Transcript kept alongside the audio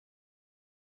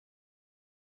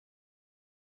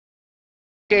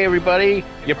Okay, everybody,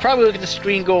 you're probably looking at the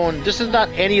screen going, this is not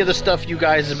any of the stuff you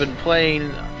guys have been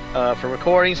playing for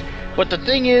recordings, but the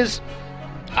thing is,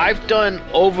 I've done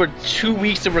over 2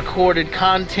 weeks of recorded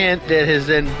content that has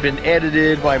then been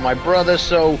edited by my brother,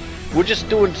 so we're just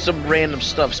doing some random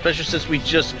stuff, especially since we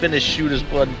just finished Shooter's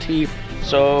Blood and Teeth,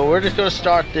 so we're just going to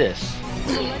start this.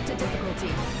 Select a difficulty.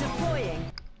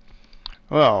 Deploying.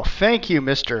 Well, thank you,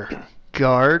 Mr.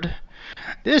 Guard.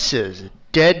 This is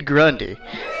Dead Grundy,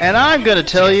 and I'm going to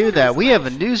tell you that we have a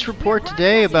news report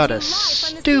today about a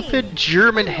stupid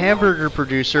German hamburger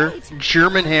producer,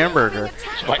 German Hamburger,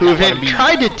 who have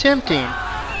tried attempting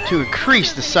to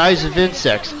increase the size of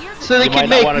insects so they can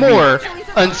make more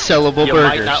unsellable burgers. You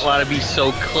might not want to be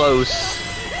so close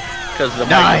because of the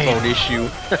microphone issue.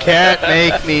 Can't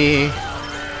make me.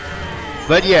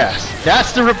 But yes,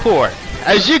 that's the report.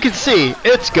 As you can see,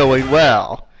 it's going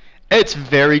well. It's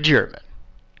very German.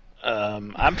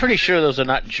 I'm pretty sure those are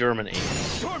not German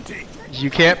ants.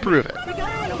 You can't prove it.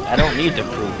 I don't need to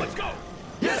prove it.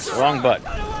 That's the wrong button.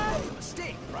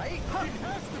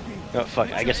 Oh,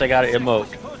 fuck. I guess I gotta emote.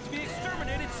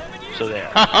 So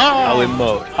there. I'll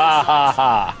emote. Ha ha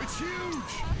ha.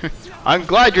 I'm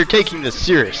glad you're taking this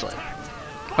seriously.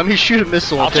 Let me shoot a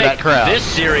missile into that crowd. This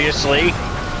seriously.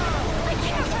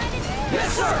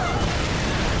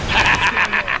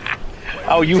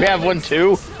 Oh, you have one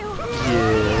too?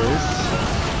 Yes.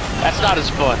 That's not as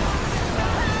fun.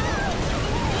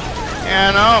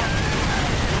 You know,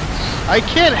 I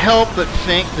can't help but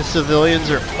think the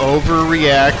civilians are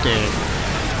overreacting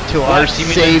to our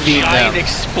saving giant them.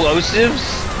 Explosives?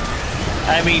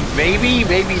 I mean, maybe,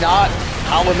 maybe not.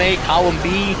 Column A, column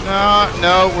B.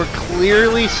 No, we're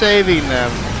clearly saving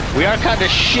them. We are kind of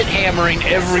shit hammering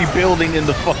every building in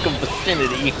the fucking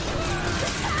vicinity.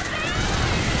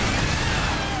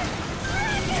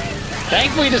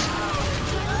 Thankfully, this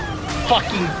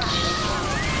fucking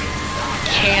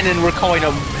cannon we're calling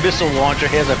a missile launcher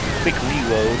has a quick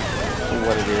reload for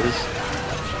what it is.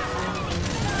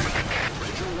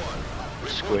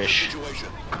 Squish.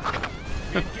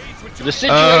 The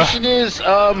situation is, we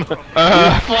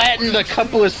flattened a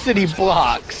couple of city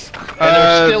blocks, and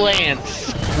there's still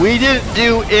ants. We didn't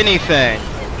do anything.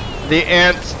 The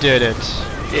ants did it.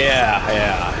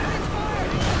 Yeah.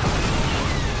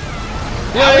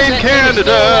 Blame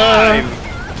Canada!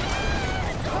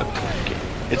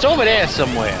 It's over there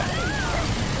somewhere.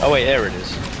 Oh wait, there it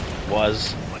is.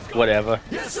 Was. Whatever.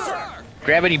 Yes, sir.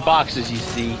 Grab any boxes you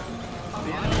see.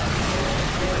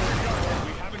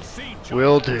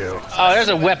 Will do. Oh, there's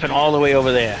a weapon all the way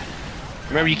over there.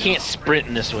 Remember, you can't sprint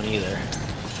in this one either.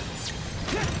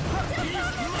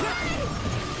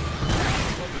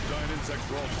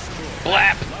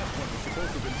 Blap!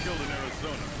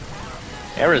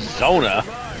 Arizona?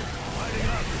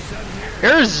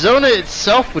 Arizona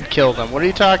itself would kill them. What are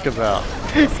you talking about?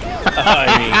 I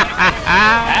mean,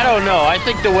 I don't know. I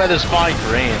think the weather's fine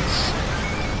for ants.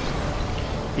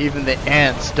 Even the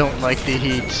ants don't like the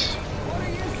heat.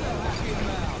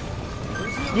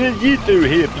 Well, you too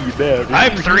happy about it.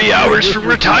 I'm 3 hours from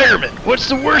retirement. What's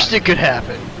the worst that could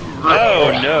happen?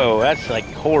 Oh no, that's like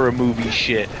horror movie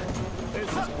shit.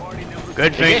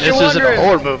 Good thing this isn't a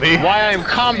horror movie. Why I'm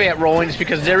combat rolling is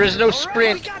because there is no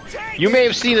sprint. You may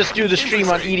have seen us do the stream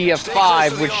on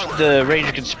EDF5, which the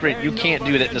Ranger can sprint. You can't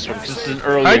do that in this one because this is an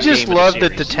earlier I just game love in the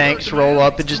that the series. tanks roll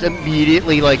up and just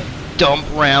immediately like dump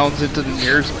rounds into the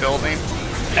nearest building.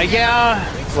 Yeah,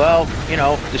 well, you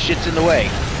know, the shit's in the way.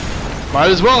 Might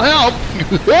as well help.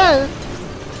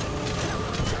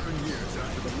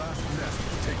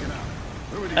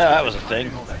 That was a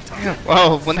thing.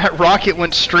 Well, when that rocket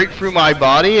went straight through my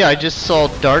body, I just saw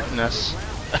darkness.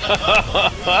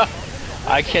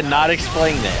 I cannot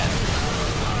explain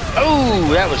that. Oh,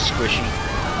 that was squishy.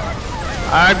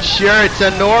 I'm sure it's a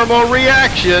normal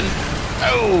reaction.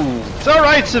 Oh, It's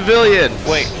alright, civilian.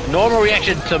 wait, normal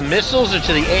reaction to missiles or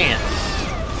to the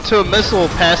ants? To a missile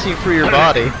passing through your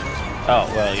body. Oh,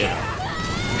 well, you know.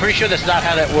 Pretty sure that's not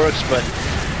how that works, but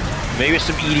maybe it's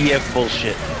some EDF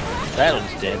bullshit. That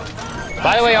one's dead.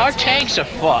 By the way, our tanks are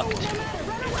fucked.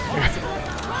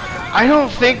 I don't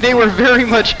think they were very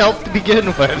much help to begin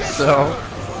with, so...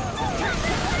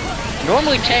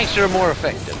 Normally tanks are more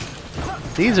effective.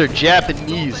 These are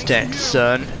Japanese tanks,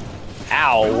 son.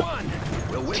 Ow.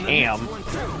 Damn.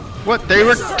 What, they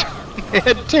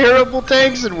had terrible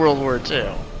tanks in World War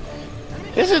II.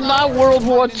 This is not World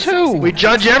War II. We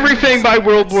judge everything by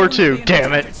World War II,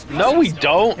 damn it. No, we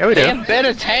don't. Yeah, we they do. have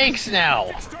better tanks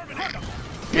now.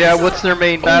 Yeah, what's their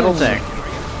main battle tank?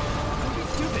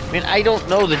 I mean, I don't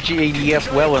know the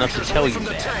JDF well enough to tell you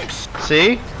that.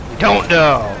 See? Don't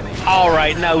know.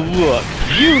 Alright, now look.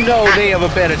 You know they have a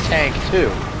better tank,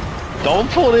 too. Don't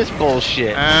pull this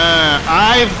bullshit.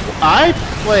 I've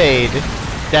played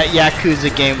that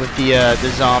Yakuza game with the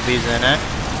zombies in it.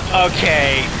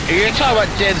 Okay, you're talking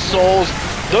about Dead Souls.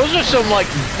 Those are some, like,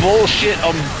 bullshit,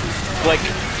 like,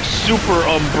 super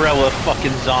umbrella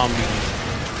fucking zombies.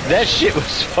 That shit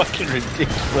was fucking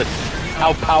ridiculous.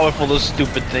 How powerful those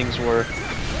stupid things were.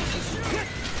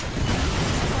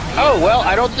 Oh, well,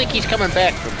 I don't think he's coming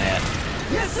back from that.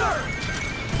 Yes, sir.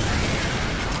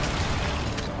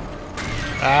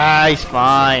 Ah, he's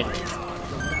fine.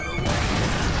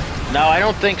 No, I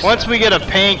don't think so. Once we get a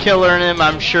painkiller in him,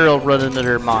 I'm sure he'll run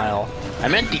another mile. I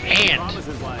meant the ant.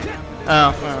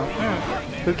 Oh, well,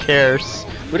 who cares?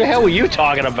 What the hell were you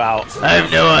talking about? I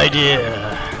have no idea.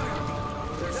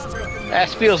 That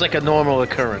feels like a normal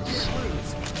occurrence.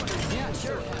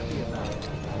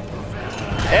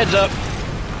 Heads up.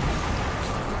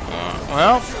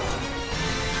 Well,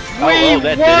 well, we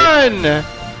that won!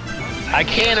 I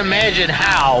can't imagine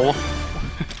how.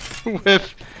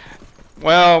 With,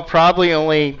 well, probably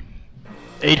only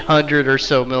 $800 or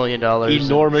so million.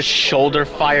 Enormous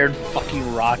shoulder-fired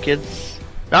fucking rockets.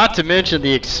 Not to mention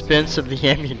the expense of the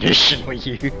ammunition we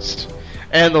used.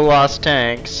 And the lost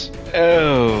tanks.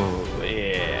 Oh,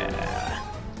 yeah.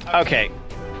 Okay.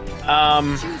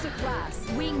 Choose a class.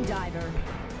 Wing diver.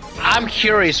 I'm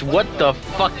curious what the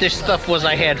fuck this stuff was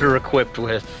I had her equipped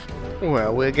with.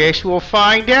 Well, I guess we'll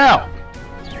find out.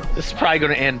 This is probably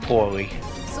going to end poorly.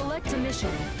 Select a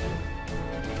mission.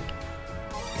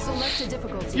 Select a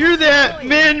difficulty. You're that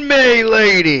Min-May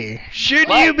lady. Shouldn't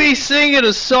What? you be singing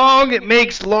a song that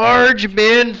makes large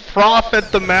men froth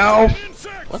at the mouth?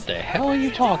 What the hell are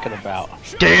you talking about?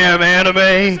 Damn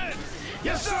anime.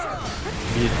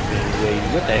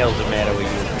 What the hell's the matter with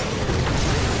you?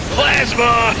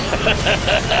 Plasma!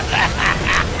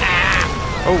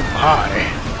 Oh my.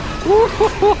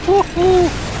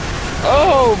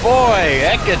 Oh boy,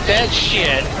 heck at that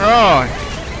shit. Oh,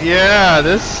 yeah,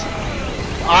 this...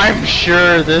 I'm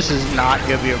sure this is not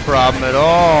gonna be a problem at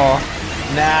all.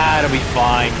 Nah, it'll be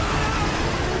fine.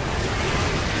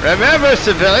 Remember,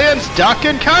 civilians, duck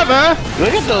and cover!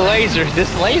 Look at the laser.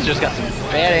 This laser's got some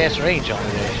badass range on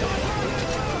it, actually.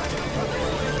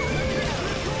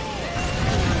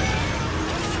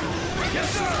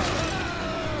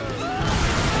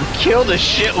 We killed a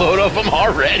shitload of them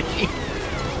already.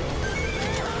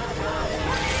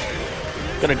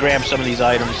 Gonna grab some of these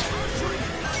items.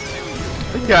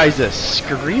 The guy's a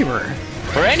screamer.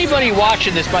 For anybody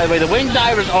watching this, by the way, the Wing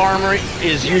Diver's armor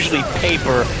is usually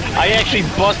paper. I actually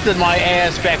busted my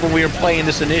ass back when we were playing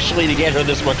this initially to get her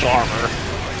this much armor.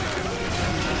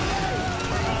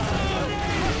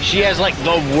 She has like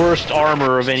the worst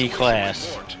armor of any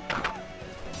class.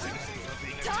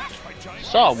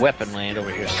 Saw a weapon land over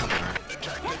here somewhere.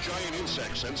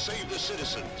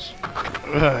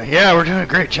 Yeah, we're doing a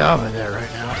great job of that right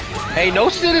now. Hey, no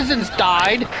citizens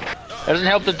died. That doesn't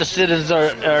help that the citizens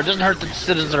are, doesn't hurt that the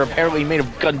citizens are apparently made of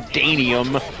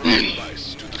Gundanium.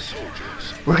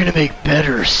 We're gonna make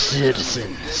better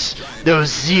citizens. Those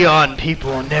Xeon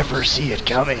people will never see it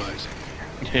coming.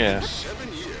 Yeah.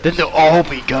 Then they'll all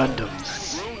be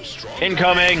Gundams.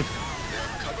 Incoming.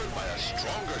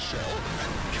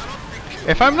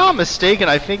 If I'm not mistaken,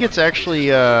 I think it's actually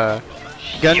Gundam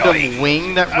Yoink.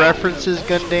 Wing that references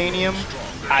Gundanium.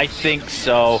 I think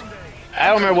so. I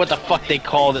don't remember what the fuck they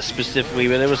called it specifically,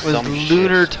 but it was It was some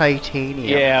Lunar shit. Titanium.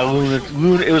 Yeah,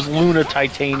 Luna. It was Luna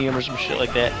Titanium or some shit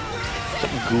like that.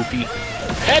 Something goopy.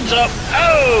 Heads up!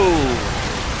 Oh!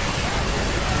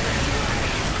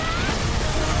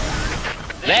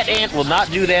 That ant will not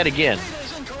do that again.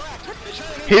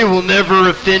 He will never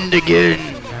offend again.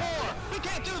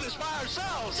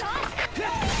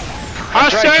 I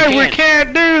That's right, say you we can't.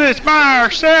 can't do this by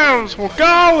ourselves. Well,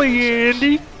 golly,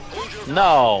 Andy.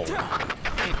 No.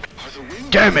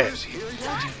 Damn it.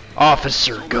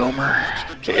 Officer Gomer.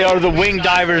 Are the Wing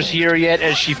Divers here yet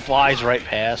as she flies right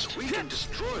past?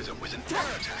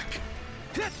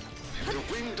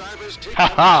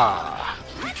 Haha.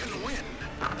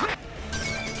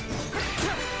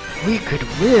 We could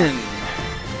win.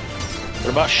 What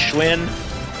about Schwinn?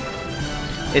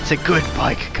 It's a good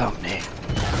bike company.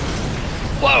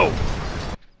 Whoa!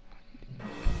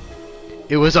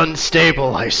 It was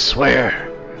unstable, I swear.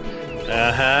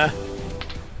 Uh-huh.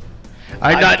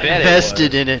 I'm I not bet it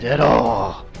invested in it at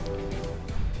all.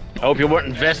 I hope you weren't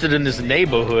invested in this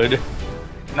neighborhood.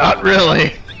 Not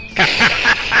really.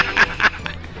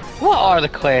 What are the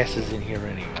classes in here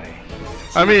anyway?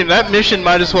 I mean, that mission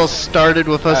might as well started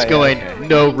with us Oh, yeah, going, okay.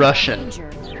 no Russian.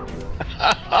 Danger.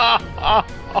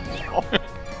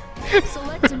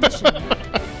 Select a mission.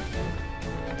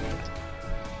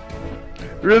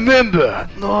 Remember,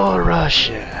 no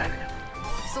Russian.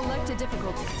 Select a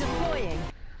difficulty. Deploying.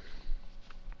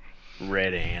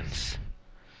 Red ants.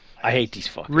 I hate these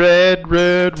fuckers.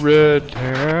 Red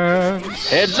hands.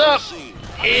 Heads up!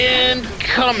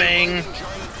 Incoming!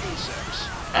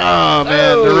 Oh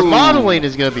man, the Oh. remodeling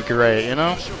is gonna be great, you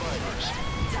know?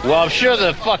 Well, I'm sure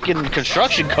the fucking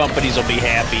construction companies will be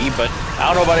happy, but I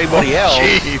don't know about anybody else.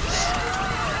 Jeez.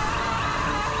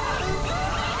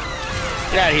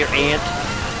 Get out of here,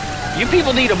 ant. You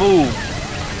people need to move.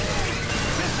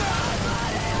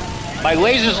 My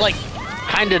lasers, like,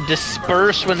 kind of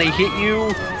disperse when they hit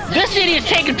you. This idiot's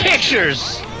taking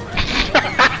pictures!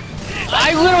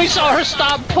 I literally saw her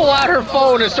stop, pull out her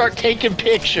phone, and start taking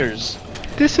pictures.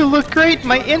 This'll look great in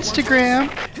my Instagram.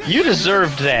 You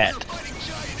deserved that.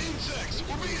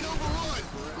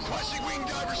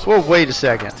 Whoa, wait a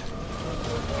second.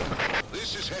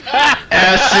 Ha!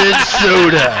 Acid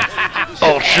soda.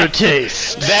 Ultra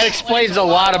taste. That explains a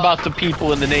lot about the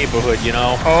people in the neighborhood, you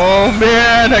know? Oh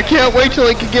man, I can't wait till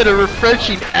I can get a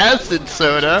refreshing acid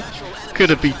soda.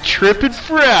 Gonna be tripping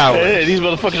for hours. These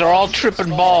motherfuckers are all tripping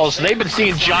balls. They've been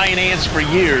seeing giant ants for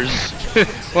years.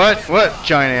 What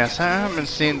giant ass? I haven't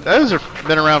seen those. Have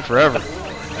been around forever.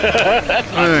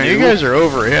 That's not You new. guys are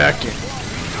overreacting.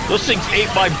 Those things ate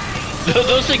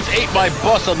my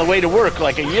bus on the way to work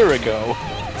like a year ago.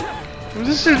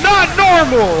 This is not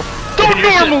normal. Don't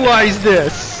normalize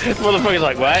this. Motherfucker's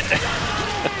like, what?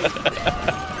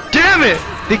 Damn it!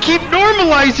 They keep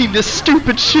normalizing this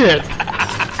stupid shit.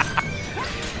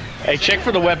 Hey, check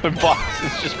for the weapon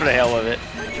boxes just for the hell of it.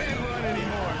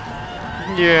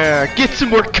 Yeah, get some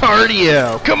more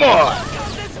cardio. Come on.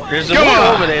 There's a Come one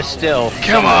on. over there still.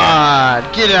 Come on.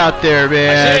 Get out there,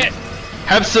 man. That's it.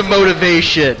 Have some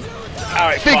motivation.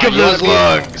 Alright, Think fine. of You those wanna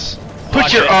lungs. Put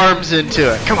Watch your it. arms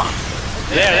into it. Come on.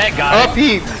 be- There, that got Up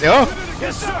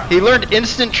it. he learned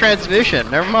instant transmission.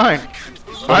 Never mind.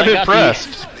 Well, I'm that got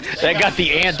impressed. That got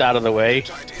the ant out of the way.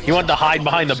 He wanted to hide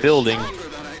behind the building.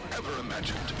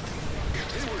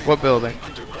 What building?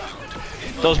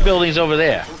 Those buildings over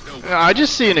there. I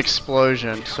just see an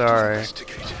explosion. Sorry.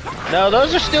 No,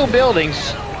 those are still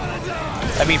buildings.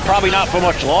 I mean, probably not for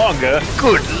much longer,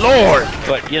 Good lord.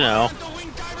 but you know.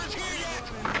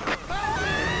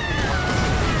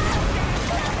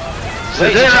 So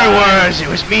there I was. It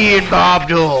was me and Bob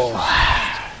Dole.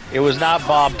 It was not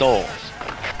Bob Dole.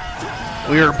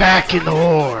 We were back in the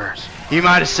war. You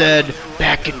might have said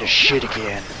back in the shit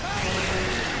again.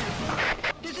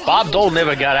 Bob Dole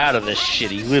never got out of this shit.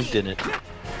 He lived in it.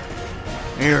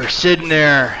 We were sitting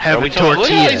there having Look at all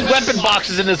tortillas. these weapon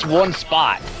boxes in this one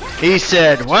spot. He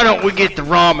said, "Why don't we get the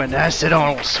ramen?" I said,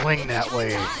 "I don't swing that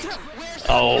way."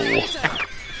 Oh.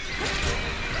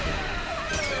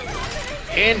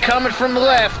 Incoming from the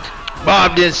left.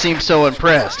 Bob didn't seem so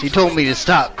impressed. He told me to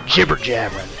stop jibber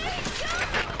jabbering.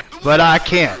 But I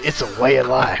can't. It's a way of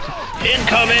life.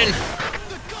 Incoming.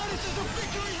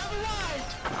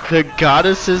 The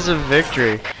goddesses of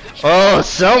victory. Oh,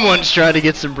 someone's trying to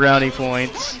get some brownie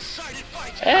points.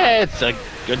 It's a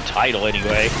good title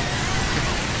anyway.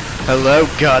 Hello,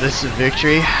 goddess of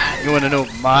victory. You want to know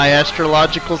what my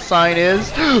astrological sign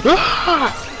is?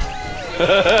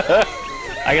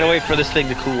 I gotta wait for this thing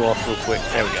to cool off real quick.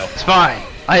 There we go. It's fine.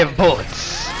 I have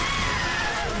bullets.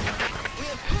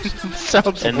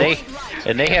 Sounds And they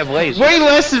have lasers. way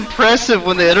less impressive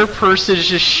when the other person is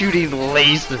just shooting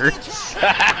lasers.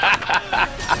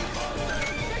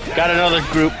 Got another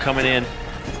group coming in.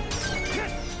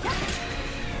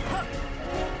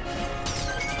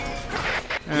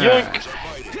 Yoink!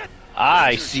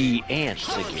 I see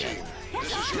ants again.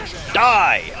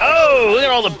 Die! Oh, look at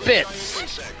all the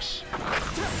bits!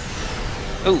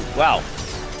 Oh, wow.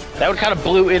 That one kind of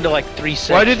blew into like 3 seconds.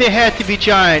 Why do they have to be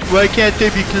giant? Why can't they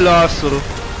be colossal?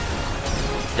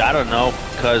 I don't know,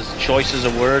 because choices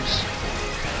of words.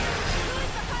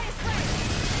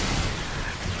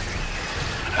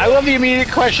 I love the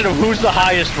immediate question of who's the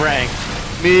highest ranked.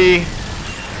 Me.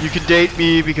 You can date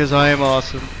me because I am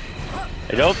awesome.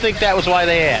 I don't think that was why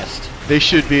they asked. They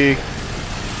should be.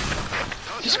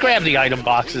 Just grab the item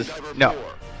boxes. No.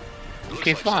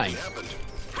 Okay, fine.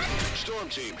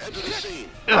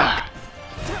 Yeah.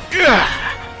 Yeah.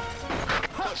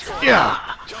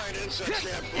 Yeah.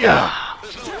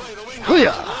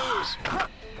 Yeah.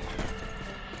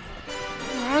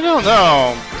 I don't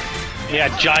know.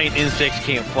 Yeah, giant insects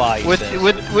can't fly. he says.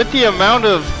 With the amount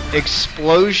of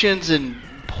explosions and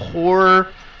poor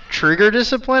trigger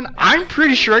discipline, I'm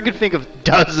pretty sure I could think of a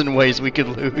dozen ways we could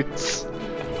lose.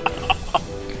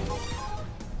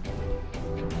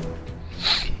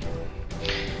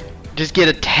 just get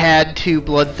a tad too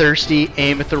bloodthirsty,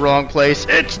 aim at the wrong place.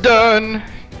 It's done.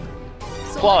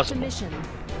 Plausible. Mission.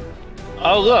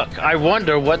 Oh look, I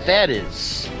wonder what that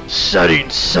is.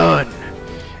 Setting sun.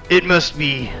 It must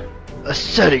be a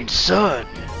setting sun.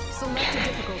 Select a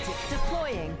difficulty.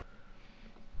 Deploying.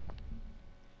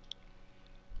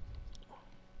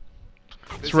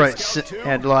 That's right,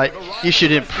 and like, you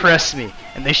should impress me,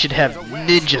 and they should have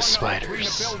ninja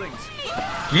spiders.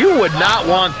 You would not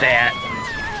want that.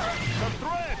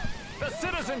 The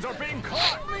citizens are being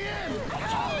caught.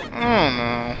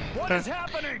 I don't What is know.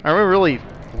 happening? Are we really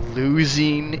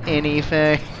losing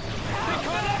anything?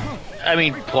 I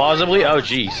mean, plausibly. Oh,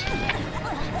 jeez.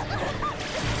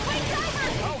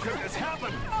 How could this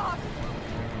happen?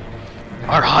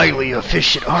 Our highly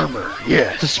efficient armor, The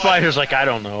yes. spider's like, I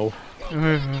don't know.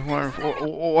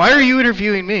 Why are you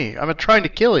interviewing me? I'm trying to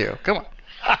kill you. Come on.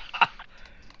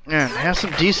 Man, have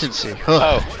some decency.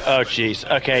 Ugh. Oh, jeez.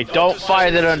 Okay, don't fire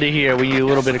that under here. We need a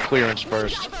little bit of clearance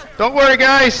first. Don't worry,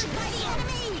 guys.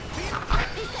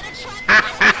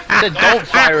 I said don't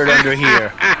fire it under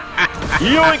here.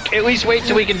 Yoink! At least wait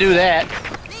till we can do that.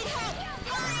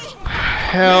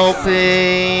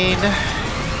 Helping.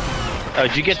 Oh,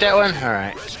 did you get that one?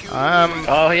 Alright.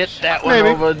 Oh, hit that one Maybe.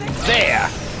 over there.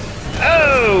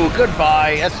 Oh,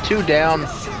 goodbye. That's 2 down.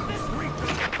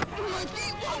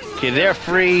 Okay, they're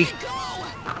free.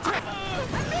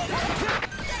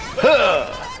 Huh.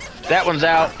 That one's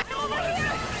out.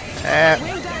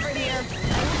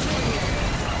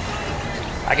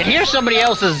 I can hear somebody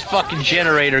else's fucking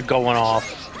generator going off.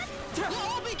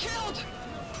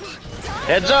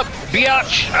 Heads up,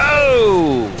 biatch!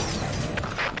 Oh!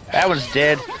 That one's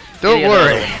dead. Don't Get the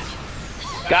worry. other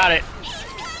one. Got it.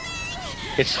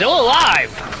 It's still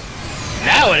alive!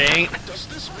 Now it ain't.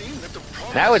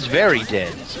 Now it's very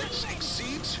dead.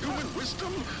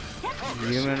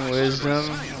 Human wisdom.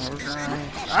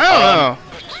 I don't know.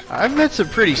 I've met some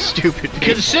pretty stupid people.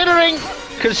 Considering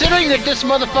that this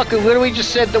motherfucker literally just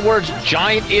said the words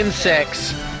giant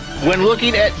insects when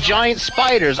looking at giant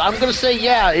spiders, I'm gonna say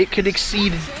yeah, it could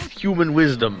exceed human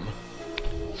wisdom.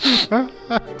 Because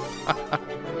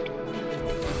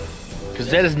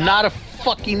that is not a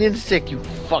fucking insect, you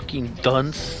fucking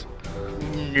dunce.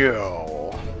 No.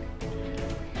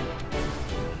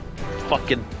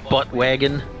 Fucking butt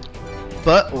wagon.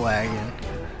 Butt wagon.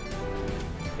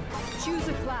 Choose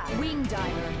a class. Wing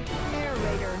diver. Air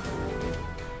raider.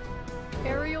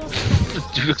 Aerial. This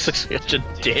dude looks like such a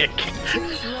dick.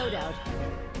 Choose loadout.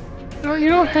 No, you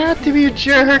don't have to be a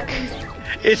jerk.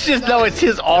 It's just, no, it's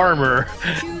his armor.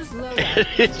 Choose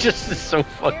loadout. It just is so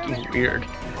fucking weird.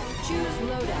 Choose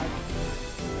loadout.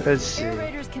 Let's see. Air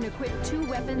raiders can equip 2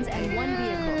 weapons and 1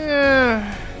 vehicle.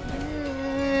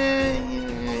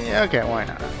 Okay, why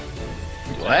not?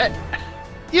 What?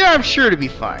 Yeah, I'm sure to be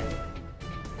fine.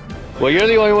 Well, you're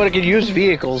the only one who can use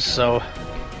vehicles, so...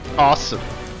 Awesome.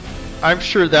 I'm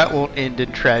sure that won't end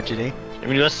in tragedy. I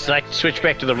mean, let's like switch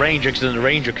back to the Ranger, because then the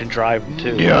Ranger can drive them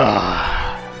too.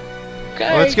 Yeah.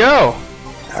 Okay. Let's go.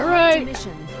 All right.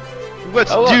 Mission.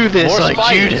 Let's Oh, look, do this more like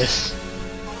spiders. Judas.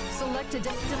 Select a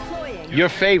deploying. Your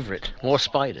favorite, more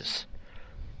spiders.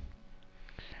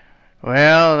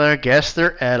 Well, I guess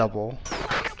they're edible.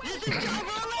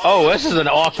 Oh, this is an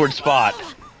awkward spot.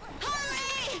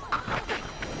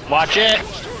 Watch it.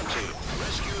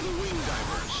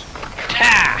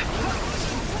 Ta!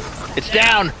 It's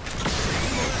down.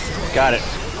 Got it.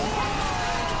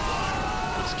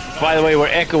 By the way, we're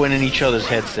echoing in each other's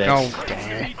headsets. Oh,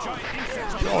 damn it.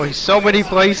 Oh, so many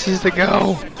places to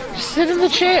go. Just sit in the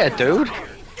chair, dude.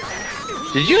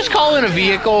 Did you just call in a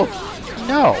vehicle?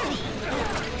 No.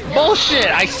 Bullshit,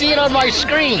 I see it on my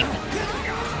screen.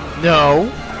 No.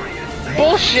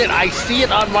 Bullshit, I see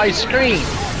it on my screen.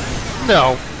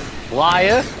 No.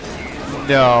 Liar.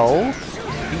 No.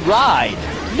 You lied.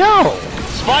 No.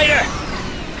 Spider!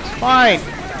 Fine.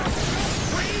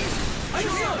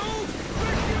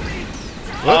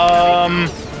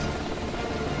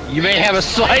 You may have a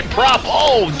slight prop.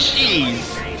 Oh, jeez.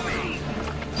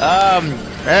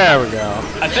 There we go.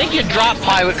 I think your drop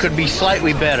pilot could be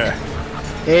slightly better.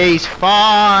 He's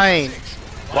fine.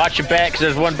 Watch your back, 'cause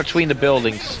there's one between the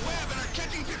buildings.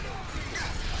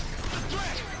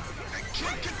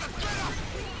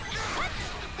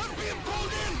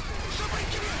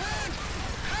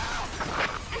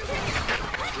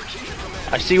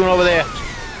 I see one over there.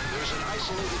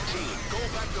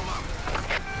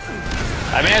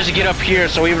 I managed to get up here,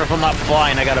 so even if I'm not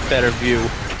flying, I got a better view.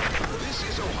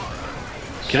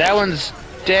 Okay, that one's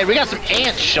dead. We got some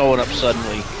ants showing up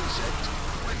suddenly.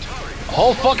 A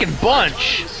whole fucking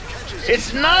bunch.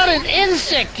 It's not an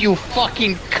insect, you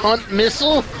fucking cunt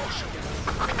missile.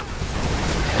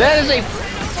 That is a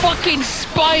fucking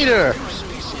spider!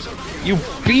 You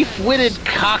beef-witted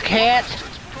cockhat!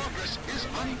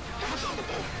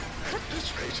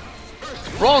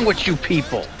 What's wrong with you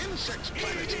people?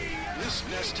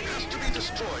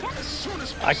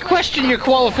 I question your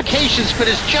qualifications for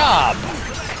this job!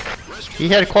 He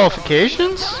had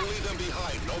qualifications?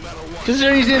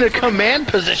 Considering he's in a command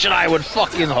position, I would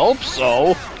fucking hope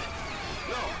so.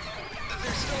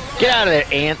 Get out of there,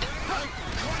 ant.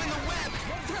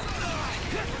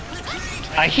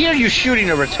 I hear you shooting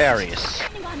a Rotarius.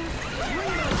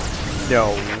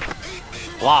 No.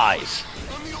 Lies.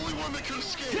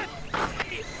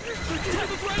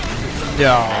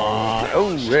 No.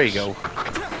 Oh, there you go.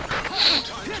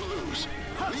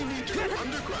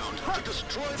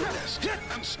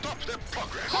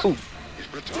 Ooh.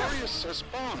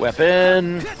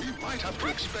 Weapon.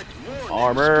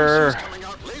 Armor.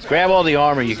 Grab all the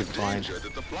armor you can find.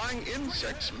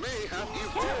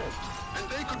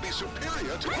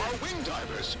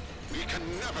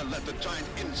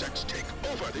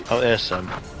 Oh, there's some.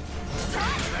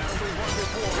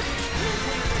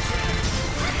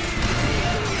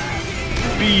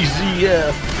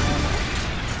 BZF.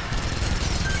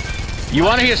 You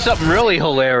want to hear something really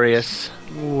hilarious?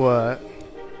 What?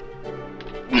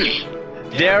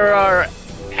 There are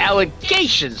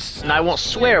allegations, and I won't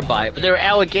swear by it, but there are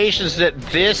allegations that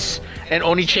this and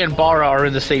Oni-Chanbara are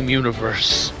in the same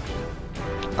universe.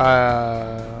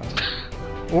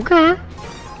 Okay.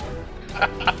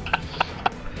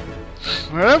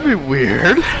 That'd be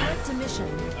weird.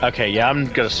 Okay, yeah, I'm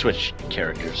gonna switch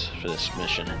characters for this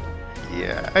mission.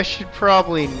 Yeah, I should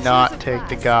probably not take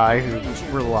the guy who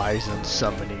relies on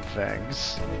summoning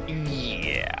things.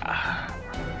 Yeah.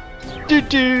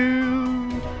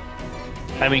 Doo-doo!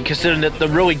 I mean, considering that the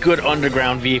really good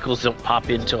underground vehicles don't pop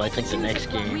in until I think the next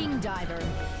game. Wing diver.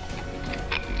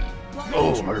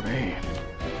 Oh, pardon me.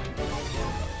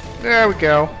 There we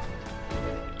go.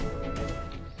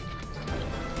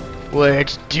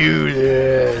 Let's do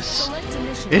this! Select a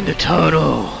mission. In the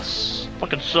tunnels!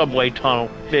 Fucking subway tunnel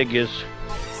figures.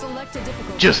 Select a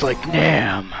difficulty. Just like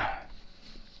Nam.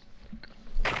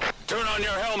 Turn on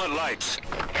your helmet lights.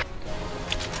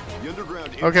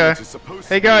 Okay.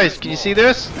 Hey guys, can you see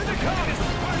this?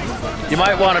 You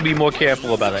might want to be more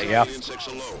careful about it, yeah?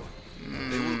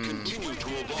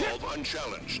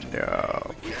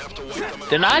 No.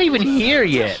 They're not even here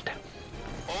yet.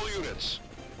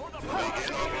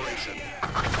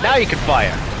 Now you can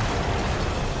fire.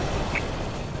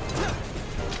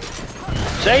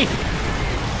 See?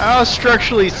 How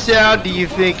structurally sound do you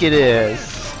think it is?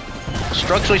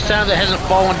 Structurally sound that hasn't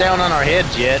fallen down on our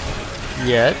heads yet.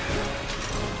 Yet.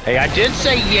 Hey, I did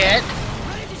say yet.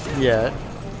 Yet.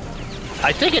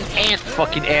 I think an ant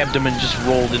fucking abdomen just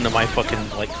rolled into my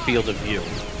fucking, like, field of view.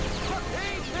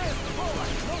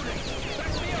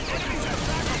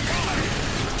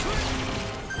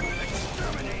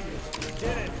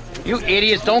 You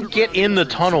idiots, don't get in the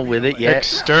tunnel with it yet.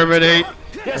 Exterminate.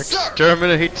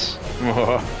 Exterminate.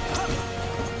 The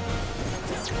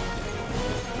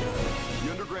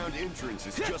underground entrance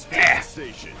is just past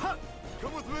the station.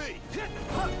 Come with me.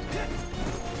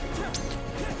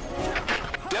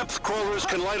 Depth crawlers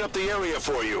can light up the area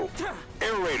for you.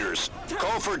 Air raiders,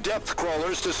 call for depth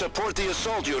crawlers to support the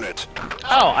assault unit.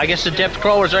 Oh, I guess the depth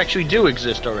crawlers actually do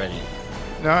exist already.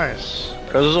 Nice.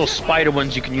 Those little spider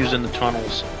ones you can use in the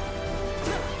tunnels.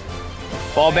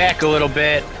 Fall back a little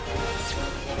bit.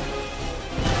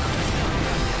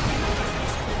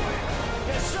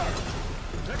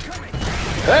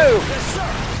 Oh!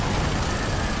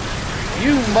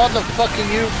 You motherfucker,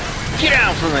 you! Get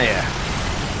down from there!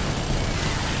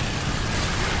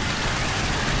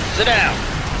 Sit down!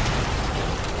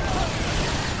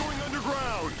 Going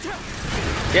underground.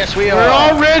 Yes, we are. We're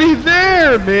already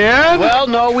there, man! Well,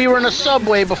 no, we were in a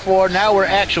subway before, now we're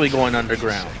actually going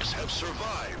underground. Have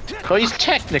survived. So he's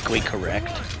technically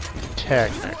correct.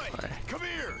 Technically. Come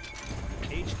here.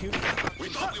 We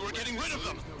thought we were getting rid of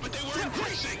them, but they were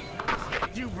increasing.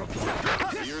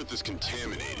 The Earth is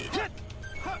contaminated.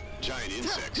 Giant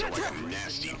insects are like a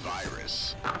nasty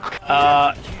virus.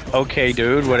 Okay,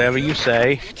 dude, whatever you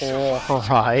say.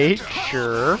 Alright,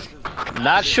 sure.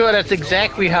 Not sure that's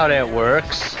exactly how that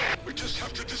works. We just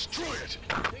have to destroy it.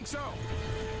 I think so.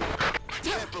 I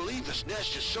can't believe this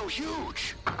nest is so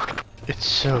huge. It's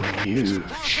so huge.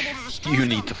 You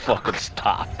need to fucking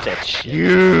stop that shit.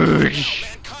 Huge!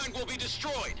 Mankind will be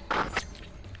destroyed.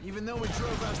 Even though we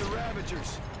drove out the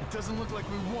Ravagers, it doesn't look like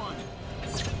we won.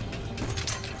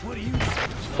 What do you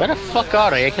think? Where the fuck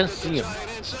are they? I can't see them.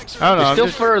 I don't know, They're I'm still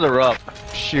just further up.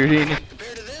 shooting.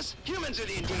 Compared to this, humans are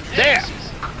the endangered There!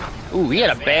 species. Ooh, he had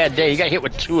a bad day. He got hit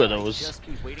with 2 of those. Just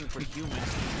be waiting for humans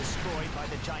to be destroyed by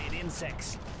the giant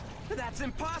insects. That's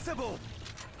impossible!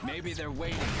 Maybe they're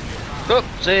waiting.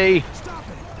 Oopsie. Stop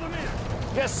it! Come here!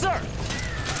 Yes, sir.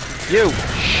 You,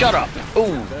 shut up.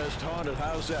 Ooh. Best haunted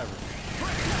house ever.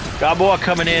 Got more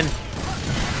coming in.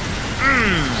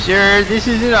 Sir, this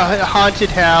isn't a haunted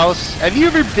house. Have you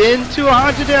ever been to a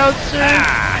haunted house,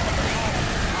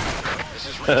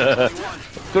 sir?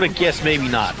 Gonna guess maybe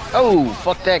not. Oh,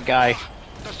 fuck that guy.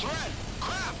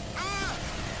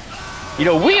 You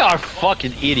know, we are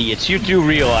fucking idiots. You do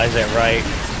realize that, right?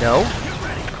 No.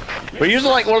 We're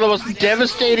using like one of the most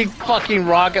devastating fucking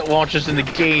rocket launchers in the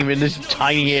game in these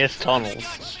tiny ass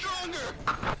tunnels.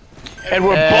 And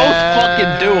we're both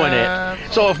fucking doing it.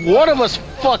 So if one of us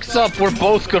fucks up, we're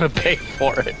both gonna pay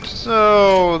for it.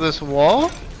 So, this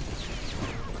wall?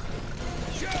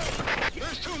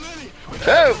 There's too many.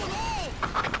 Oh!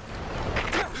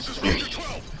 This is Roger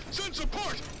 12. Send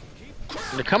support.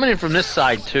 They're coming in from this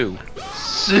side too.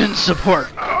 Sin support.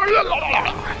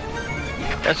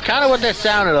 That's kind of what that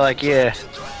sounded like, yeah.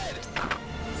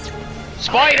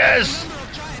 Spiders!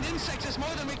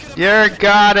 You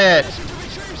got it.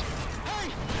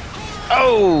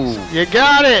 Oh! You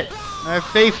got it. I have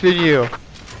faith in you.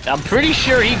 I'm pretty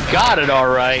sure he got it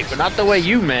alright, but not the way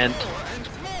you meant.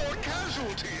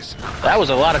 That was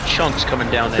a lot of chunks coming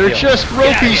down the They're hill. just Get outta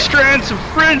ropey here. strands of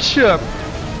friendship.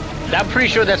 I'm pretty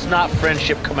sure that's not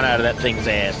friendship coming out of that thing's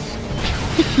ass.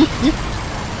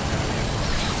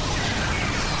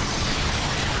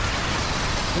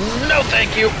 No,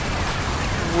 thank you.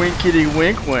 Winkety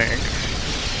wink wink.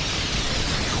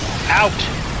 Out.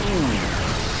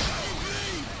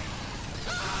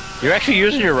 You're actually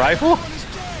using your rifle?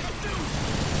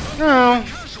 No.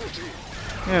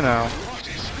 You know.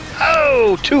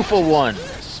 Oh, 2 for 1.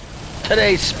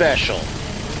 Today's special.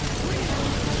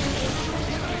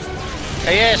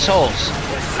 Hey, assholes.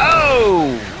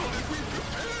 Oh!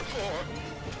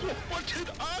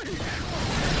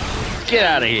 Get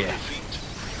out of here.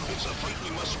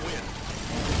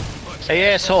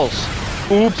 Hey, assholes.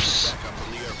 Oops.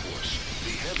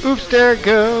 Oops, there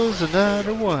goes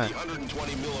another one.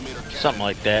 Something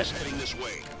like that.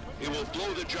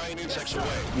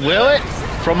 Will it?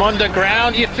 From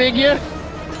underground, you figure?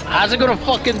 How's it gonna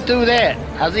fucking do that?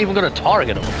 How's it even gonna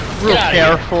target them? Real Get out of here.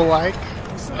 careful, like.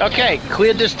 Okay,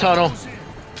 cleared this tunnel.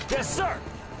 Yes, sir.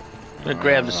 I'm gonna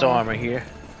grab this armor here.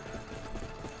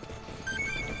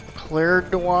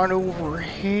 Cleared the one over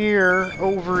here,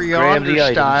 over Grab yonder the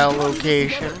items. style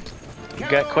location. We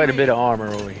got quite a bit of armor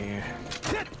over here.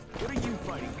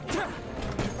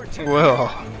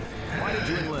 Well,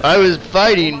 I was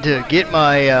fighting to get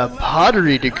my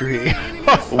pottery degree.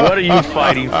 What are you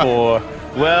fighting for?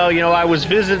 Well, you know, I was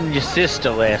visiting your sister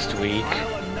last week.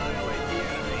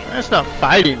 That's not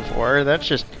fighting for her, that's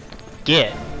just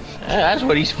get. That's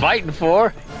what he's fighting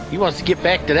for. He wants to get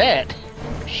back to that.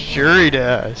 Sure he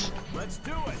does. Let's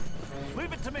do it.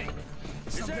 Leave it to me.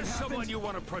 Is there someone you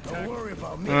want to protect? Don't worry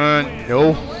about me.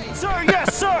 No. Sir,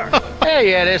 yes, sir.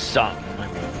 Hey, yeah, there's something.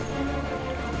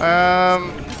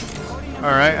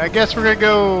 Alright, I guess we're gonna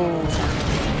go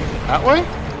that way?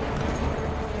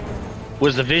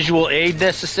 Was the visual aid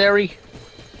necessary?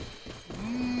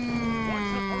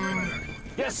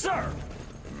 Yes, sir.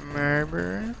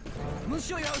 Maybe.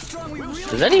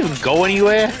 Does that even go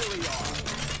anywhere?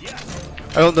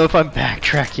 I don't know if I'm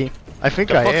backtracking. I think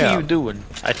What the I fuck am. are you doing?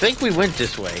 I think we went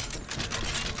this way.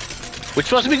 We're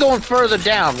supposed to be going further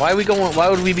down. Why are we going? Why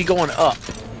would we be going up?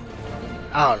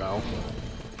 I don't know.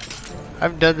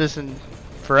 I've done this in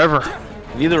forever.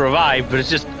 Neither have I, but it's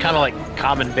just kind of like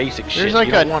common basic shit. There's like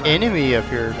You don't an wanna- enemy up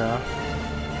here now.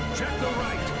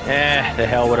 the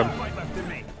hell with him.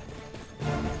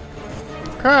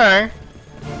 Okay.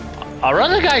 Our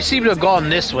other guys seem to have gone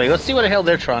this way. Let's see where the hell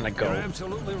they're trying to You're go.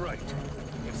 absolutely right.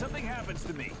 If something happens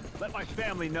to me, let my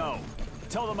family know.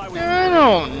 Tell them I was. I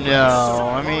don't know.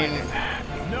 I mean,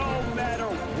 No matter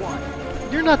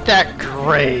what. you're not that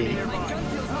great.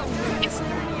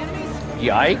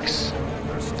 Yikes.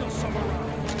 There's still some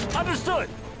around. Understood.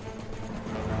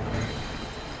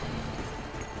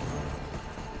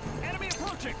 Enemy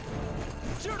approaching.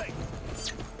 Shooting.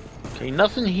 Okay,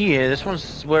 nothing here. This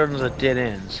one's where the dead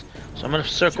ends. So I'm gonna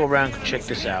circle around and check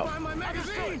this out. My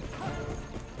magazine!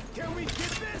 Can we get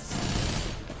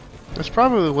this? That's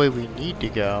probably the way we need to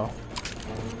go.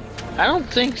 I don't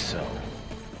think so.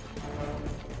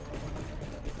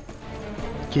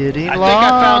 Getting I think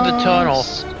lost. I found the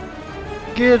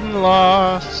tunnel. Getting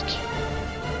lost.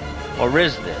 Or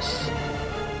is this?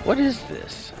 What is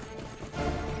this?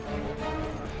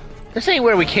 This ain't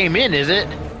where we came in, is it?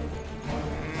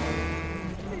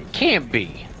 Can't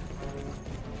be.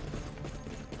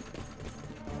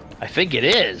 I think it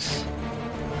is.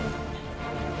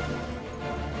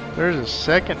 There's a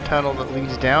second tunnel that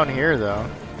leads down here, though.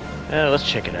 Yeah, let's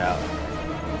check it out.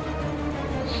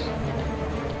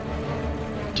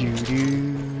 Do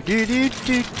do do do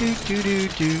do do do do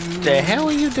do. The hell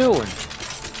are you doing?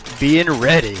 Being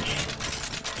ready.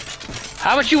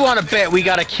 How much you want to bet we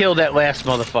gotta kill that last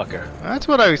motherfucker? That's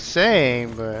what I was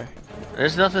saying, but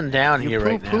There's nothing down you here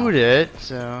right now. poo-pooed it.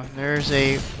 So there's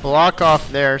a block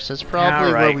off there, so it's probably All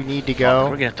where right. we need to Fuck, go.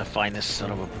 we're gonna have to find this son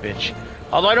of a bitch.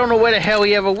 Although I don't know where the hell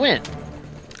he ever went.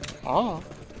 Oh.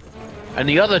 And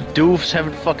the other doofs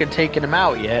haven't fucking taken him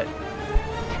out yet.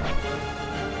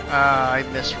 I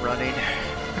miss running.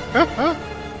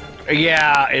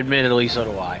 Yeah, admittedly, so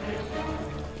do I.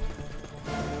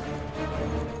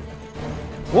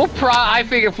 I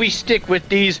figure if we stick with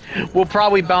these, we'll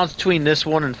probably bounce between this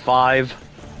one and 5.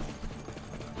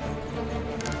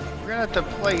 We're gonna have to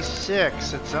play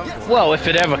 6 at some point. Well, if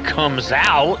it ever comes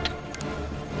out.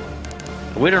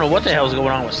 We don't know what the hell's going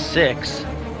on with 6.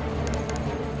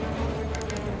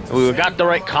 We got the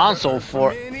right console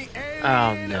for.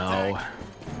 Oh no.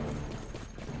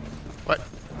 What?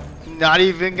 Not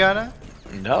even gonna?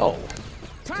 No.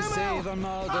 To save a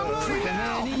mother from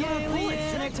any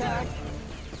alien attack.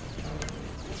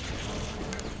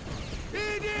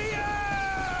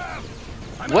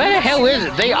 Where the hell is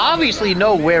it? They obviously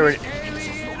know where it.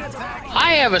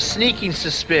 I have a sneaking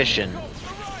suspicion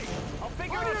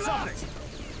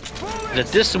that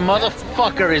this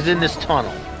motherfucker is in this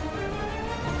tunnel.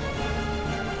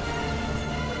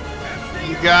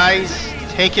 You guys,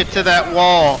 take it to that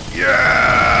wall.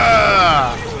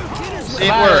 Yeah! See it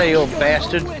Come out of there, you work. old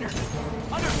bastard.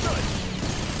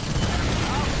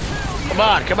 Come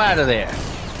on, come out of there.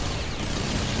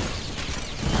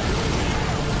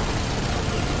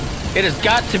 It has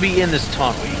got to be in this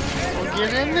tunnel. Well,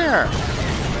 get in there.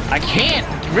 I can't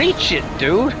reach it,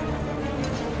 dude.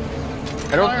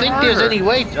 I don't think there's harder. any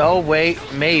way. Oh, wait,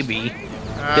 maybe.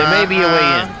 There may be a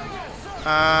way in.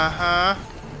 Uh-huh.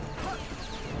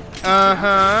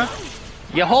 Uh-huh.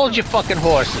 You hold your fucking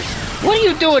horses. What are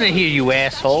you doing in here, you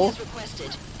asshole?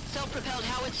 Requested. Self-propelled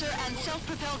howitzer and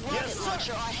self-propelled rocket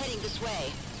launcher are heading this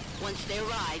way. Once they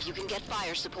arrive, you can get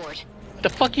fire support. The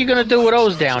fuck you gonna do with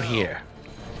those down here?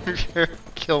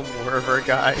 Kill more of our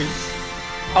guys.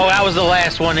 Oh, that was the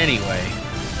last one anyway.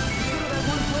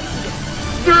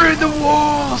 They're in the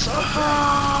walls!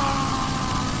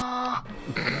 Ah!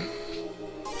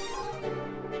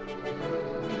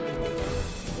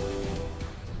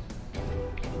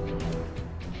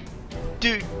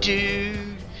 Dude.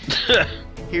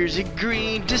 Here's a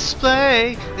green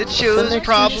display that shows next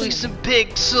probably mission? some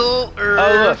pixel Oh, look.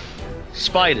 earth.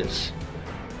 Spiders.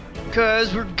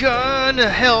 Cause we're gonna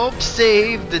help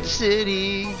save the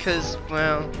city. Cause,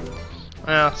 well,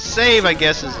 save I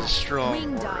guess is a strong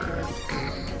Wing word. diver.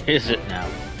 Is it now?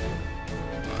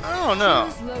 I don't know.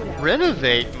 Choose loadout.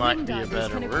 Renovate might Wing be a divers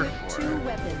better can word equip for 2 it.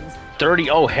 weapons. 30?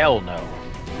 Oh, hell no.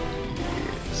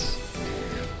 Yes.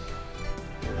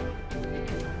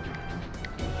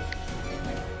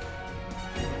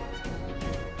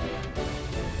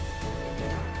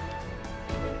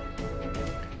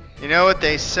 You know what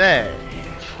they say?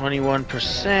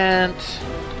 21%.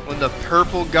 When the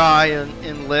purple guy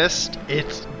enlists,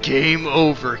 it's game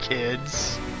over,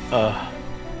 kids.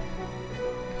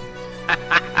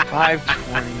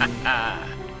 520.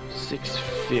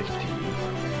 650.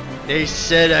 They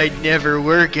said I'd never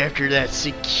work after that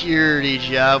security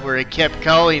job where I kept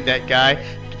calling that guy,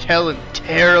 telling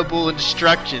terrible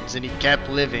instructions, and he kept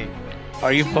living.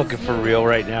 Are you fucking for real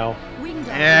right now? Wing divers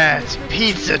Yeah, can it's equip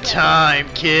pizza 2 time,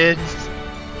 kids.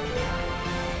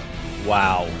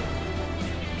 Wow.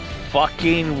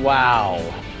 Fucking wow.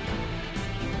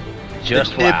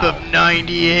 Just the nip wow. of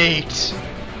 98.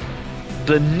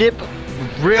 The nip?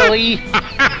 Really?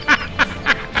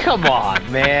 Come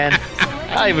on, man.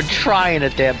 Not even trying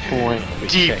at that point.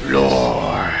 Deep Okay.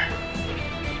 lore.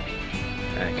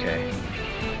 Okay.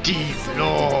 Deep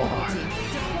lore.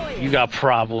 You got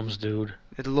problems, dude.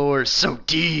 The lore is so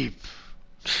deep.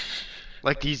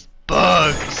 Like these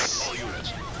bugs.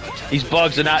 These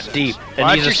bugs are not deep. And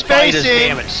Watch these your are spiders, spacing.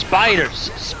 damn it.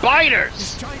 Spiders!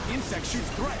 Spiders! Giant insect shoots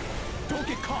threat. Don't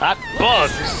get caught. Not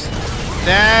bugs!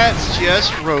 That's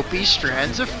just ropey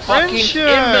strands of Fucking friendship.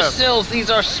 imbeciles! These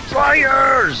are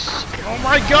spiders! Oh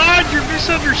my god, you're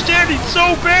misunderstanding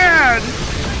so bad.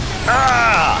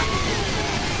 Ah!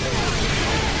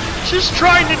 Just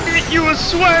trying to knit you a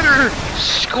sweater.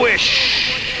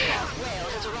 Squish! Rail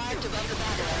has arrived above the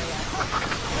battle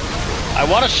area. I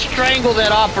want to strangle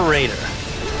that operator.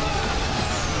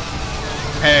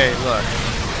 Hey, look.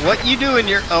 What you do in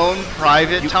your own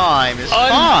private time is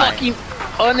fine. Unfucking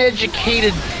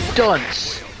uneducated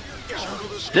dunce.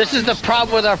 This is the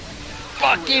problem with our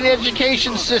fucking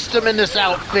education system in this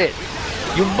outfit.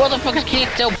 You motherfuckers can't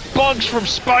tell bugs from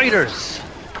spiders.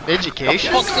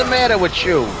 Education? What the fuck's the matter with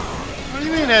you? What do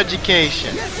you mean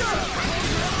education?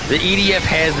 The EDF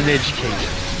has an education.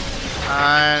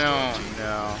 I don't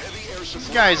know. This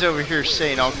guy's over here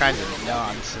saying all kinds of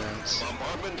nonsense.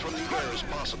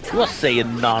 You're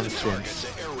saying nonsense.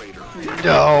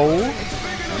 No.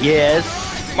 Yes.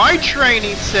 My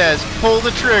training says pull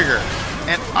the trigger,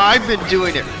 and I've been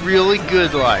doing it really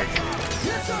good like.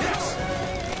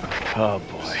 Oh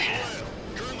boy.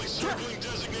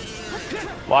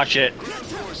 Watch it.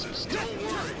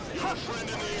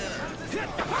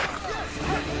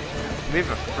 We have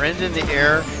a friend in the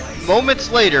air.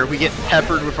 Moments later, we get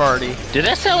peppered with Artie. Did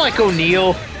that sound like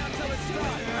O'Neill?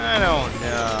 I don't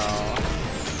know.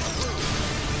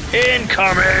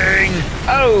 Incoming!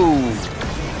 Oh!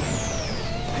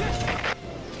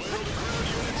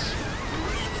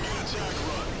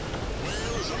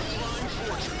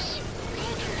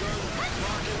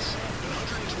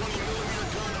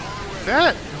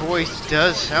 That voice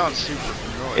does sound super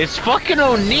familiar. It's fucking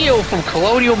O'Neill from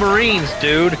Colonial Marines,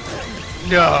 dude.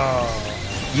 No.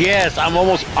 Yes, I'm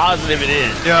almost positive it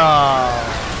is. No.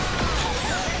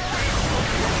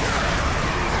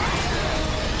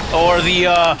 Or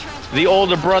the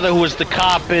older brother who was the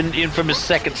cop in Infamous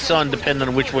Second Son, depending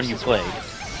on which one you played.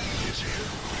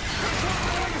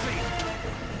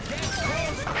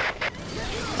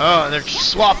 Oh, they're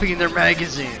swapping their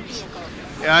magazines.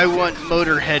 Yeah, I want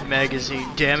Motorhead magazine,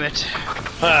 damn it.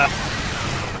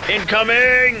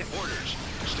 Incoming!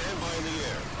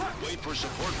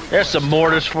 There's some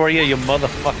mortars for you, you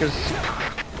motherfuckers.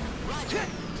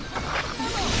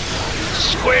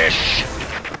 Squish!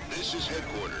 This is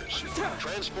headquarters.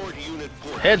 Transport unit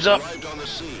Porter Heads up. arrived on the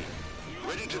scene.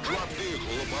 Ready to drop vehicle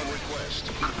upon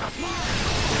request.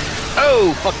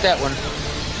 Oh, fuck that one.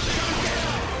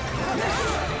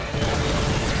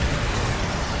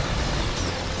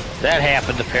 That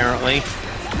happened apparently.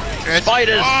 It's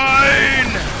Spiders! fine!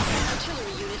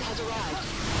 Artillery unit has arrived.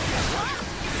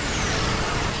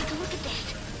 Take a look at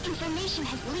this. Information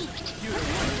has leaked.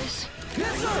 This.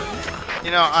 You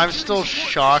know, I'm still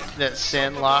shocked that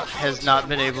Sandlot has not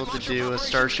been able to do a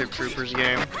Starship Troopers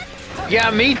game. Yeah,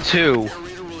 me too.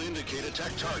 Reader will indicate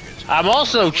attack target. I'm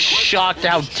also shocked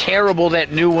how terrible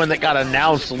that new one that got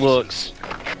announced looks.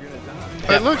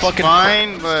 It looks fucking-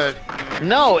 fine, but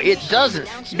No, it doesn't.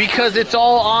 Because it's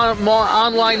all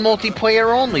online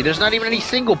multiplayer only. There's not even any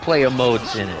single player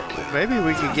modes in it. maybe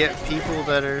we could get people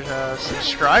that are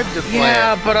subscribed to play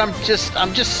Yeah, it. but I'm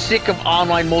just sick of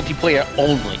online multiplayer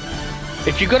only.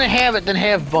 If you're gonna have it, then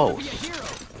have both.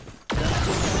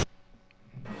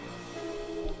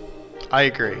 I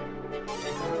agree.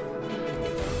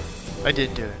 I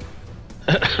did do it.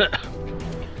 I'm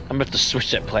gonna have to switch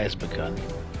that plasma gun.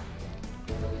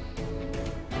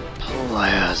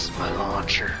 Plasma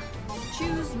launcher.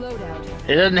 Choose loadout.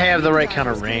 It doesn't have the right kind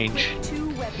of range. 2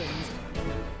 weapons.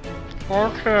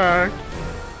 Okay.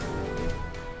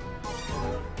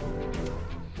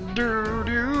 Do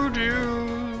do do.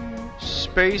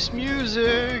 Space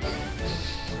music.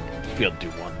 We'll do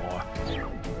one more.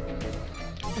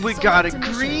 We got a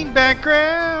green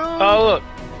background. Oh look,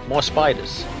 more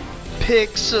spiders.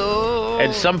 Pixel.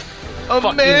 And some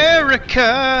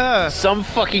America. Some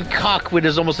fucking cockwit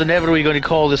is almost inevitably going to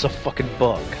call this a fucking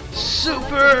bug.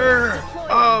 Super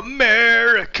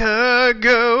America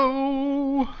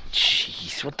go.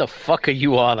 Jeez, what the fuck are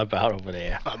you on about over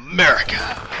there? America.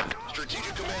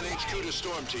 Strategic Command HQ to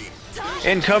Storm Team.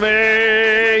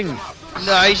 Incoming!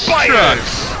 Nice Spiders!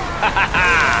 trucks.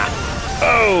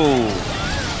 Oh!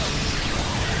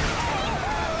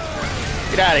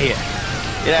 Get out of here.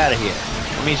 Get out of here.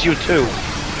 That means you too.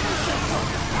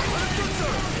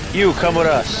 You, come with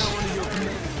us.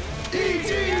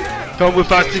 Come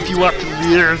with us if you want to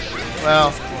live.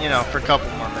 Well, you know, for a couple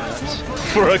more minutes.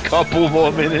 For a couple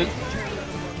more minutes.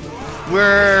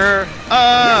 We're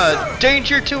a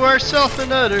danger to ourselves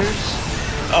and others.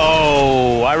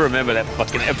 Oh, I remember that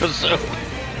fucking episode.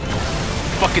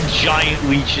 Fucking giant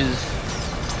leeches.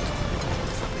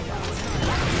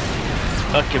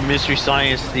 Fucking Mystery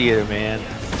Science Theater, man.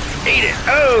 Eat it!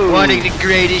 Oh! One of the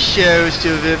greatest shows to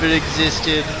have ever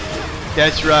existed.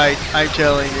 That's right, I'm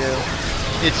telling you.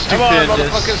 It's Come on,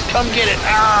 stupendous. motherfuckers, come get it!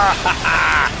 Ah, ha,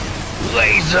 ha.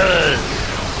 Lasers!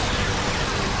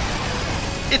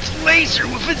 It's laser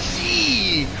with a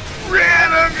Z!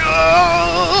 Radical!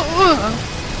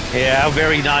 Yeah, how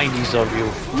very 90s of you.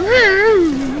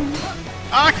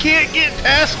 I can't get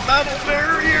past metal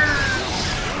barriers!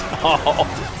 Oh.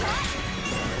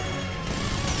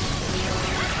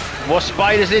 More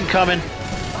spiders incoming.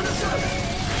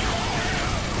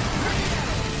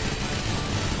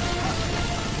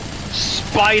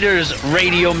 Spiders,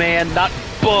 Radio Man, not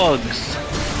bugs.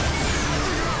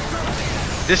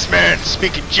 This man's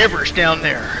speaking gibberish down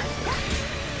there.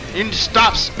 You need to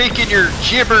stop speaking your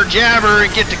jibber jabber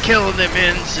and get to killing them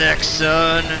insects,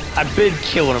 son. I've been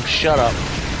killing them, shut up.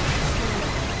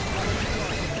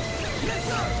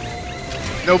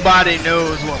 Nobody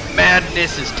knows what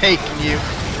madness is taking you.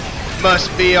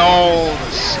 Must be all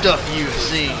the stuff you've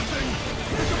seen.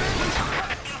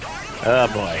 Oh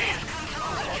boy.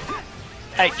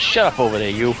 Hey, shut up over there,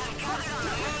 you.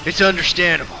 It's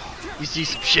understandable. You see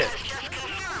some shit.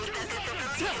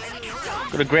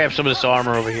 Gonna grab some of this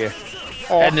armor over here.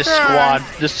 Oh, And this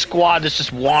squad that's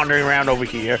just wandering around over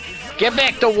here. Get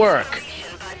back to work.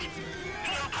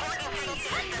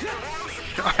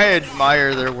 I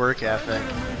admire their work ethic.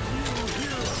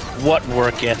 What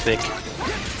work ethic?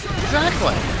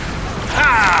 Exactly.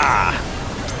 Ha!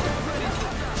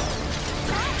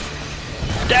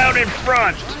 Down in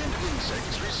front.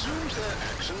 Insects resumed their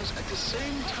actions at the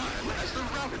same time as the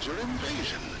Ravager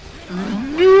invasion.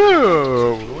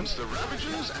 No. Once the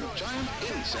Ravagers and giant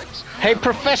insects. Hey,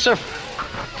 Professor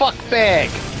Fuckbag.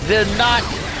 They're not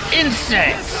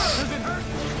insects.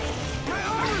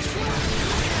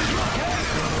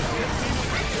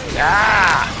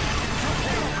 Ah!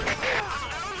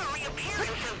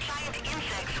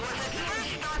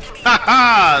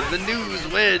 Haha! The news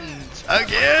wins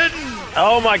again.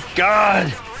 Oh my god!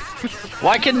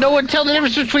 Why can no one tell the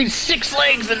difference between 6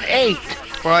 legs and 8?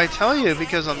 Well, I tell you,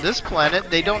 because on this planet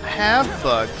they don't have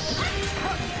bugs.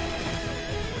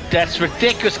 That's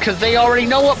ridiculous because they already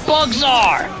know what bugs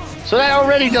are! So that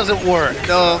already doesn't work.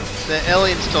 No, the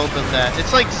aliens told them that.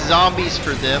 It's like zombies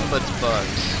for them, but it's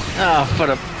bugs. Ah,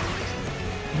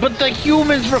 but the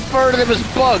humans refer to them as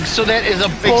bugs, so that is a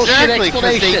bullshit Exactly, because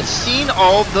explanation. they've seen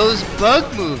all those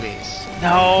bug movies.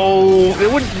 No, there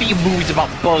wouldn't be movies about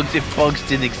bugs if bugs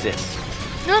didn't exist.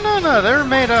 No, they're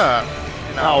made up.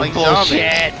 You know, Oh, like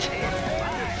bullshit.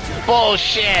 zombies.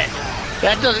 Bullshit.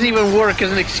 That doesn't even work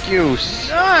as an excuse.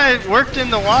 No, it worked in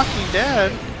The Walking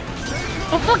Dead.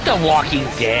 Well, fuck The Walking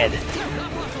Dead.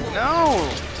 No.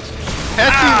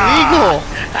 That's illegal.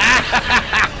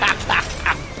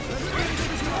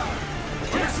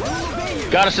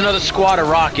 Got us another squad of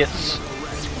rockets.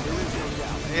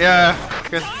 Yeah,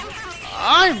 because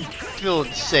I'm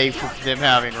feeling safe with them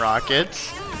having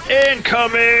rockets.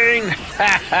 Incoming!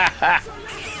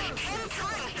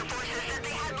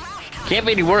 Can't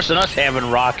be any worse than us having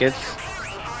rockets.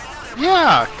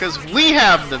 Yeah, because we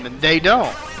have them and they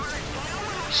don't.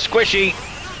 Squishy.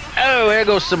 Oh, there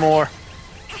goes some more.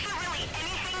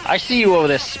 I see you over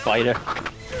there, spider.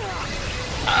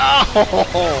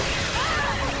 Ow!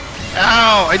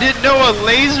 Ow! I didn't know a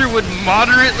laser would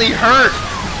moderately hurt.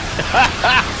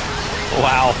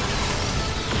 Wow.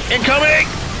 Incoming!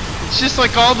 It's just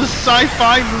like all the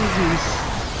sci-fi movies.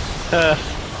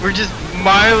 We're just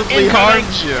mildly Incoming.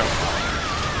 harmed you.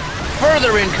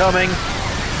 Further incoming.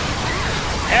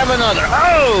 Have another.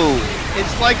 Oh!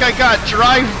 It's like I got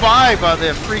drive-by by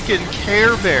the freaking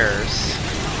Care Bears.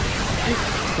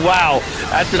 Wow.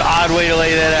 That's an odd way to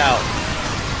lay that out.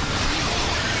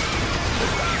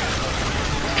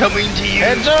 Coming to you.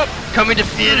 Heads up! Coming to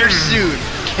theaters soon.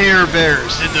 Care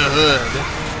Bears in the hood.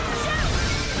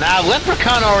 Nah,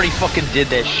 Leprechaun already fucking did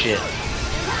that shit.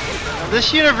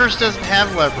 This universe doesn't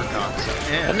have leprechauns. So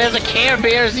yeah. And there's a Care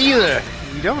Bears either.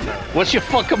 You don't know. What's your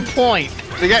fucking point?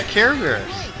 They got Care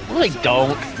Bears. Well, they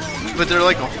don't. But they're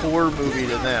like a horror movie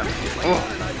to them.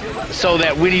 Oh. So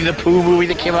that Winnie the Pooh movie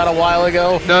that came out a while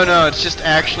ago? No, it's just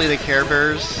actually the Care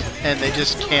Bears, and they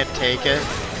just can't take it.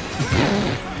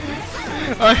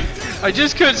 I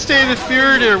just couldn't stay in the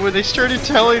theater when they started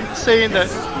saying that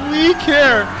we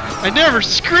care. I never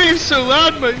screamed so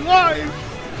loud in my life.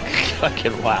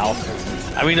 Fucking wow.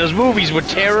 I mean, those movies were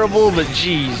terrible, but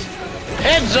geez.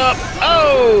 Heads up!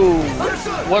 Oh!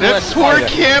 One That less poor spider.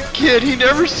 camp kid, he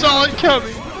never saw it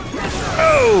coming.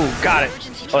 Oh! Got it.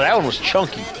 Oh, that one was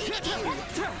chunky.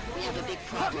 We have a big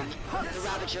problem. The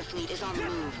Ravager fleet is on the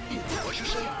move. What'd you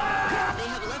say? They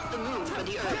have left the moon for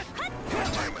the Earth.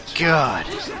 Damn it. God,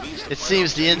 it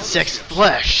seems the insect's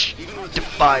flesh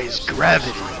defies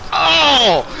gravity.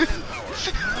 Oh!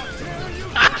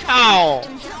 Ow!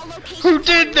 Who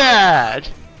did that?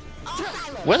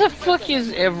 Where the fuck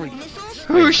is every...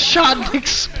 Who shot an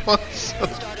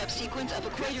explosive? Startup sequence of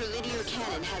Equator linear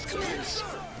cannon has commenced.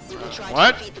 try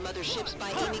What? to defeat the motherships by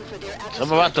aiming for their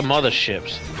Something about the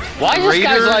motherships. Why is this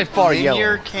guy's life bar linear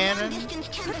yellow? cannon? Distance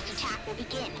tempest attack will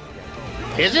begin.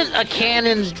 Isn't a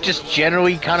cannon just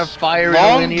generally kind of fire in a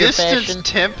Long linear distance fashion?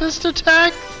 tempest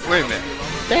attack? Wait a minute.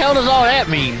 The hell does all that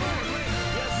mean?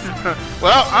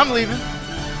 Well, I'm leaving.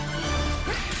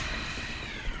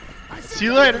 See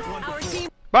you later.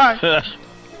 Bye.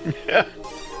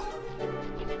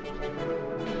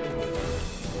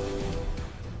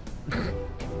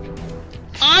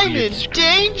 I'm in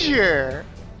danger.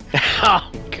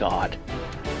 Oh, God.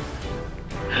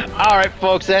 Alright,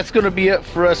 folks, that's going to be it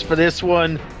for us for this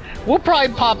one. We'll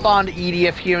probably pop on to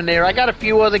EDF here and there. I got a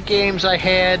few other games I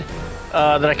had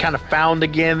that I kind of found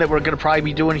again that we're going to probably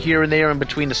be doing here and there in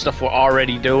between the stuff we're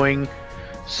already doing.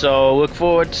 So look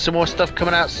forward to some more stuff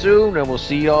coming out soon, and we'll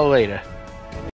see y'all later.